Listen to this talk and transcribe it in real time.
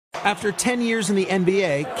After 10 years in the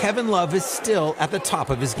NBA, Kevin Love is still at the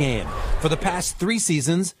top of his game. For the past 3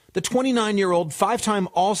 seasons, the 29-year-old 5-time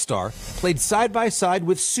All-Star played side by side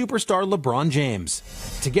with superstar LeBron James.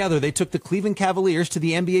 Together, they took the Cleveland Cavaliers to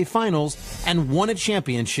the NBA Finals and won a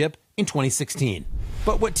championship in 2016.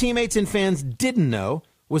 But what teammates and fans didn't know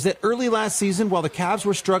was that early last season, while the Cavs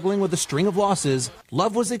were struggling with a string of losses,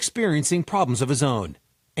 Love was experiencing problems of his own.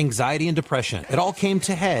 Anxiety and depression. It all came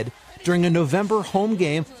to head during a November home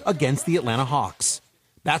game against the Atlanta Hawks.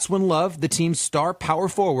 That's when Love, the team's star power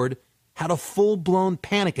forward, had a full-blown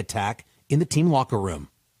panic attack in the team locker room.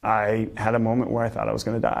 I had a moment where I thought I was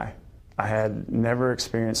going to die. I had never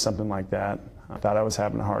experienced something like that. I thought I was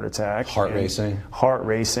having a heart attack. Heart racing? Heart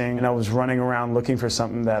racing. And I was running around looking for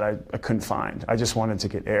something that I couldn't find. I just wanted to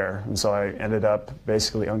get air. And so I ended up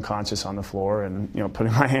basically unconscious on the floor and,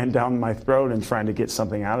 putting my hand down my throat and trying to get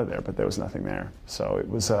something out of there, but there was nothing there. So it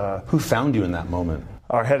was... Who found you in that moment?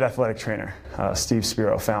 Our head athletic trainer, Steve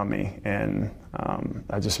Spiro, found me. And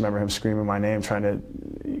I just remember him screaming my name, trying to...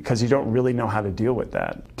 Because you don't really know how to deal with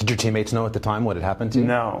that. Did your teammates know at the time what had happened to you?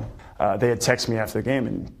 No. They had texted me after the game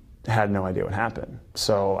and had no idea what happened.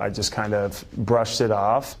 So I just kind of brushed it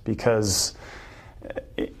off because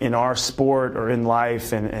in our sport or in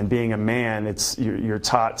life and being a man, you're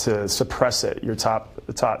taught to suppress it. You're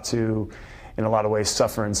taught to, in a lot of ways,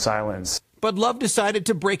 suffer in silence. But Love decided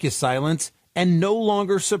to break his silence and no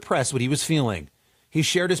longer suppress what he was feeling. He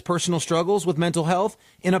shared his personal struggles with mental health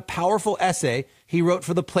in a powerful essay he wrote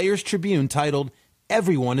for the Players Tribune titled,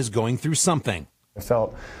 "Everyone is Going Through Something." I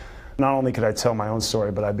felt not only could I tell my own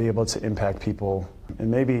story, but I'd be able to impact people and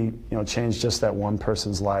maybe, change just that one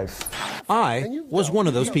person's life. I was one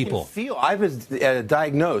of those people. I was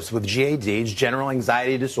diagnosed with GAD, general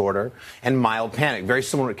anxiety disorder, and mild panic, very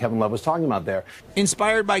similar to what Kevin Love was talking about there.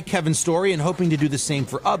 Inspired by Kevin's story and hoping to do the same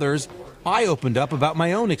for others, I opened up about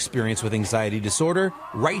my own experience with anxiety disorder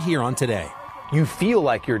right here on Today. You feel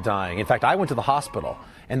like you're dying. In fact, I went to the hospital.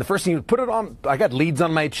 And the first thing you put it on, I got leads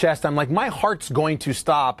on my chest. I'm like, my heart's going to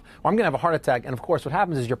stop, or I'm going to have a heart attack. And of course, what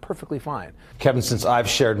happens is you're perfectly fine. Kevin, since I've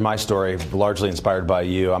shared my story, largely inspired by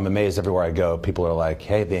you, I'm amazed everywhere I go. People are like,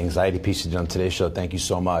 hey, the anxiety piece you did on today's show, thank you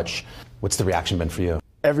so much. What's the reaction been for you?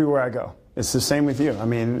 Everywhere I go. It's the same with you. I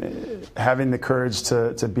mean, having the courage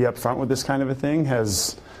to be up front with this kind of a thing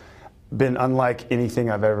has been unlike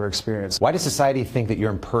anything I've ever experienced. Why does society think that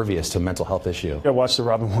you're impervious to a mental health issue? I watched the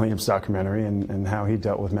Robin Williams documentary and how he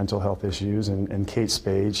dealt with mental health issues, and Kate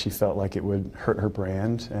Spade, she felt like it would hurt her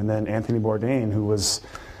brand, and then Anthony Bourdain, who was,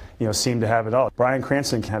 seemed to have it all. Bryan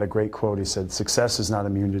Cranston had a great quote. He said, "Success is not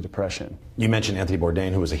immune to depression." You mentioned Anthony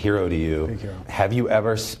Bourdain, who was a hero to you. Big hero. Have you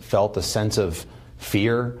ever felt a sense of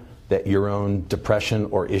fear that your own depression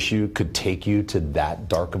or issue could take you to that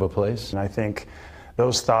dark of a place? And I think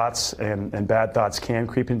those thoughts and bad thoughts can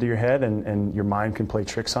creep into your head, and your mind can play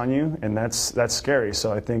tricks on you, and that's scary.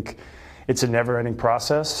 So I think it's a never-ending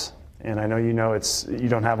process, and I know you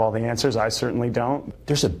don't have all the answers. I certainly don't.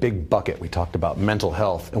 There's a big bucket. We talked about mental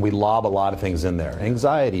health, and we lob a lot of things in there.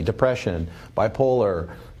 Anxiety, depression, bipolar,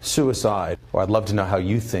 suicide. Well, I'd love to know how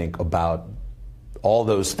you think about all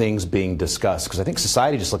those things being discussed, because I think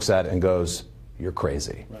society just looks at it and goes, you're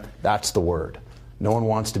crazy. Right. That's the word. No one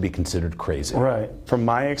wants to be considered crazy. Right. From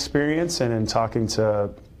my experience and in talking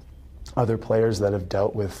to other players that have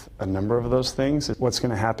dealt with a number of those things, what's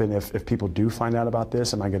going to happen if people do find out about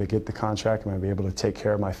this? Am I going to get the contract? Am I going to be able to take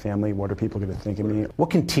care of my family? What are people going to think of me?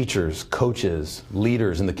 What can teachers, coaches,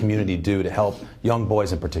 leaders in the community do to help young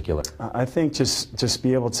boys in particular? I think just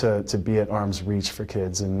be able to be at arm's reach for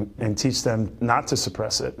kids and teach them not to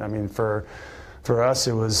suppress it. I mean, for us,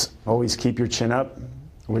 it was always keep your chin up,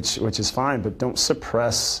 which is fine, but don't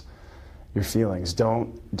suppress your feelings.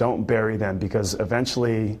 Don't bury them, because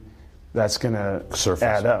eventually that's going to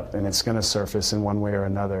add up, and it's going to surface in one way or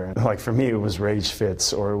another. Like for me, it was rage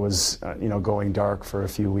fits, or it was going dark for a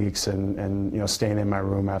few weeks and staying in my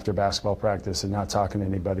room after basketball practice and not talking to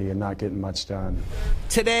anybody and not getting much done.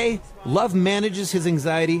 Today, Love manages his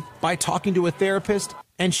anxiety by talking to a therapist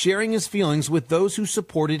and sharing his feelings with those who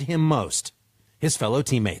supported him most, his fellow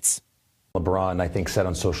teammates. LeBron, I think, said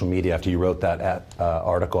on social media after you wrote that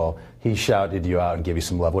article, he shouted you out and gave you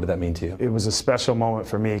some love. What did that mean to you? It was a special moment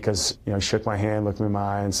for me because he shook my hand, looked me in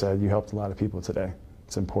my eye, and said, "You helped a lot of people today.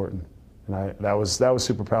 It's important." And that was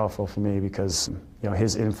super powerful for me because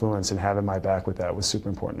his influence and having my back with that was super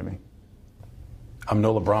important to me. I'm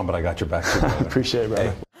no LeBron, but I got your back too. Appreciate it,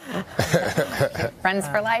 brother. Friends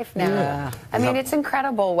for life now. Yeah. I mean, it's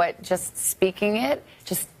incredible what just speaking it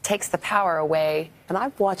just takes. takes the power away. And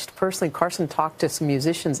I've watched personally Carson talk to some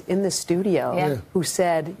musicians in the studio who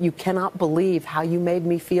said, you cannot believe how you made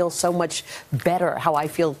me feel so much better, how I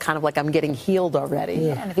feel kind of like I'm getting healed already.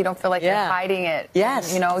 And if you don't feel like you're hiding it,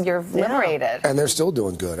 you know, you're liberated. And they're still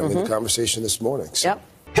doing good. I mean, the conversation this morning. So.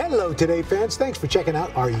 Hello, Today fans. Thanks for checking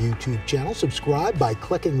out our YouTube channel. Subscribe by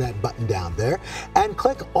clicking that button down there and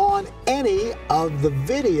click on any of the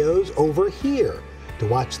videos over here to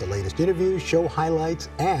watch the latest interviews, show highlights,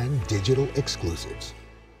 and digital exclusives.